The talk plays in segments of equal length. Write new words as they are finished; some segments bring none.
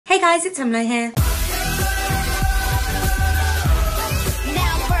Hey guys, it's Emily here.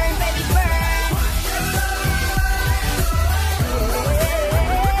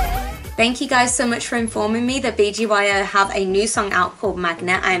 Thank you guys so much for informing me that Bgyo have a new song out called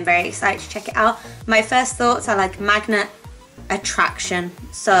Magnet. I am very excited to check it out. My first thoughts are like magnet attraction,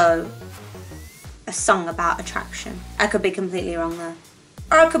 so a song about attraction. I could be completely wrong though.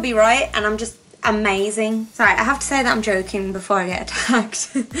 Or I could be right and I'm just amazing. Sorry, I have to say that I'm joking before I get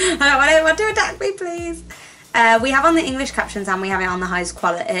attacked. I don't want to attack me, please. We have on the English captions and we have it on the highest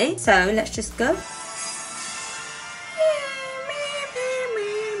quality. So let's just go.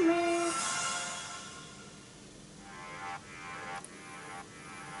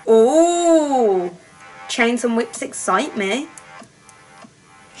 Oh, chains and whips excite me.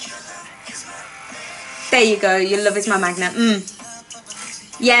 There you go, your love is my magnet.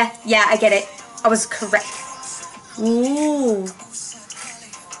 Yeah, I get it. I was correct. Ooh.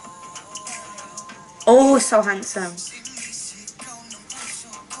 Oh, so handsome.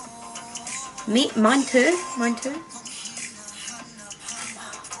 Mine too.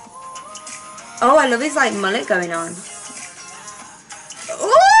 Oh, I love his like mullet going on.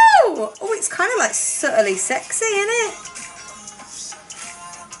 Oh, it's kind of like subtly sexy, isn't it?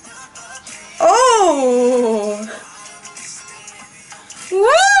 Oh,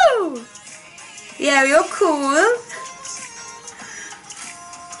 woo! Yeah, you're cool.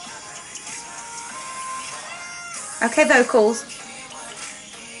 Okay, vocals.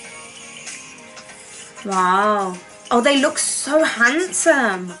 Wow. Oh, they look so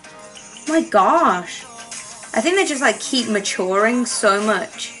handsome. My gosh. I think they just like keep maturing so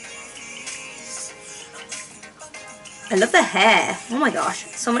much. I love the hair. Oh my gosh,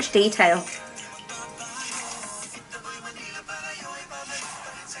 so much detail.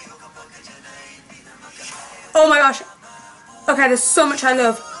 Oh my gosh. Okay, there's so much I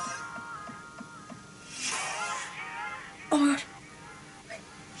love. Oh my gosh.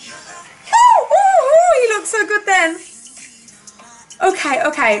 Oh, he looks so good then.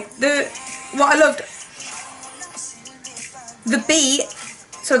 Okay. What I loved, the beat,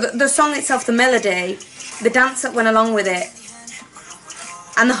 so the song itself, the melody, the dance that went along with it,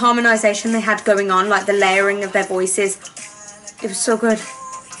 and the harmonisation they had going on, like the layering of their voices. It was so good.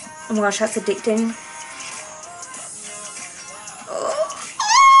 Oh my gosh, that's addicting.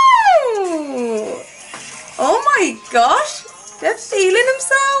 Oh my gosh, they're feeling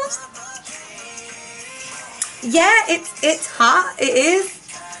themselves. Yeah, it's hot, it is.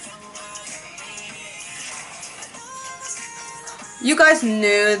 You guys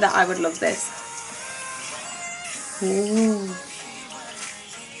knew that I would love this. Ooh.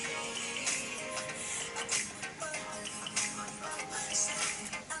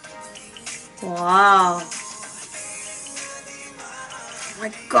 Wow. Oh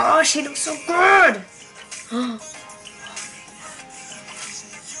my gosh, he looks so good.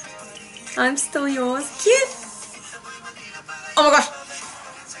 I'm still yours. Cute. Oh my gosh.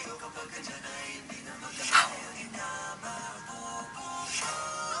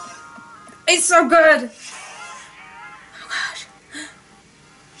 It's so good. Oh gosh.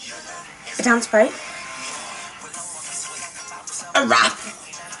 A dance break. A rap.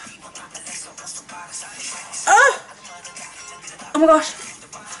 Oh my gosh.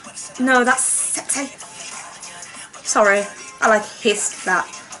 No, that's sexy. Sorry, I like hissed that.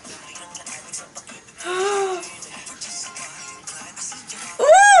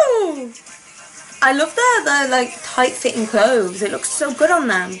 Ooh! I love the like tight fitting clothes. It looks so good on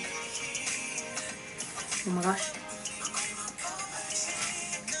them. Oh my gosh.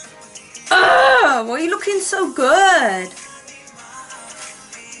 Oh, why are you looking so good?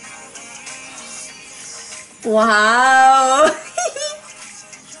 Wow.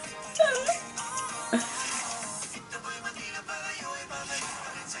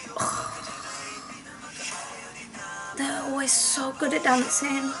 They're always so good at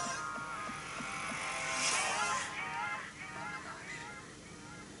dancing.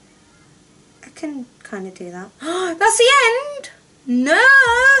 I can kind of do that. That's the end?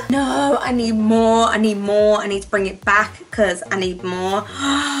 No, I need more. I need to bring it back because I need more.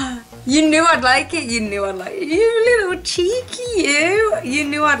 You knew I'd like it. You little cheeky you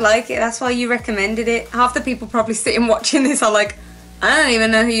knew I'd like it. That's why you recommended it. Half the people probably sitting watching this are like, I don't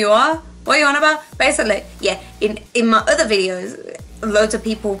even know who you are. What are you on about? Basically, yeah, in my other videos, loads of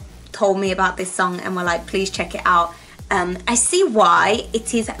people told me about this song and were like, please check it out. I see why.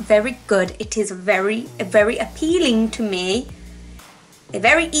 It is very good. It is very appealing to me.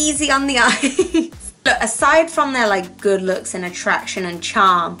 Very easy on the eyes. Look, aside from their like good looks and attraction and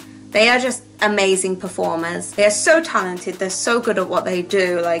charm, They are just amazing performers. They are so talented. They're so good at what they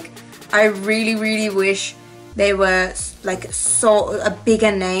do. Like, I really, really wish they were like a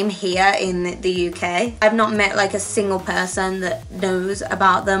bigger name here in the UK. I've not met like a single person that knows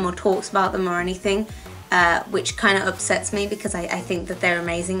about them or talks about them or anything, which kind of upsets me because I think that they're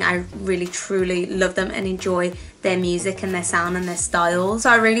amazing. I really truly love them and enjoy their music and their sound and their styles. So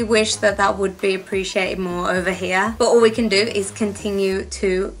I really wish that that would be appreciated more over here. But all we can do is continue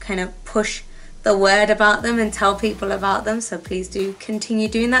to kind of push the word about them and tell people about them. So please do continue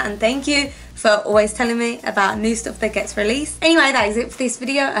doing that, and thank you for always telling me about new stuff that gets released. Anyway, that is it for this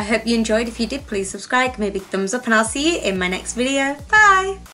video. I hope you enjoyed. If you did, please subscribe, give me a big thumbs up, and I'll see you in my next video. Bye!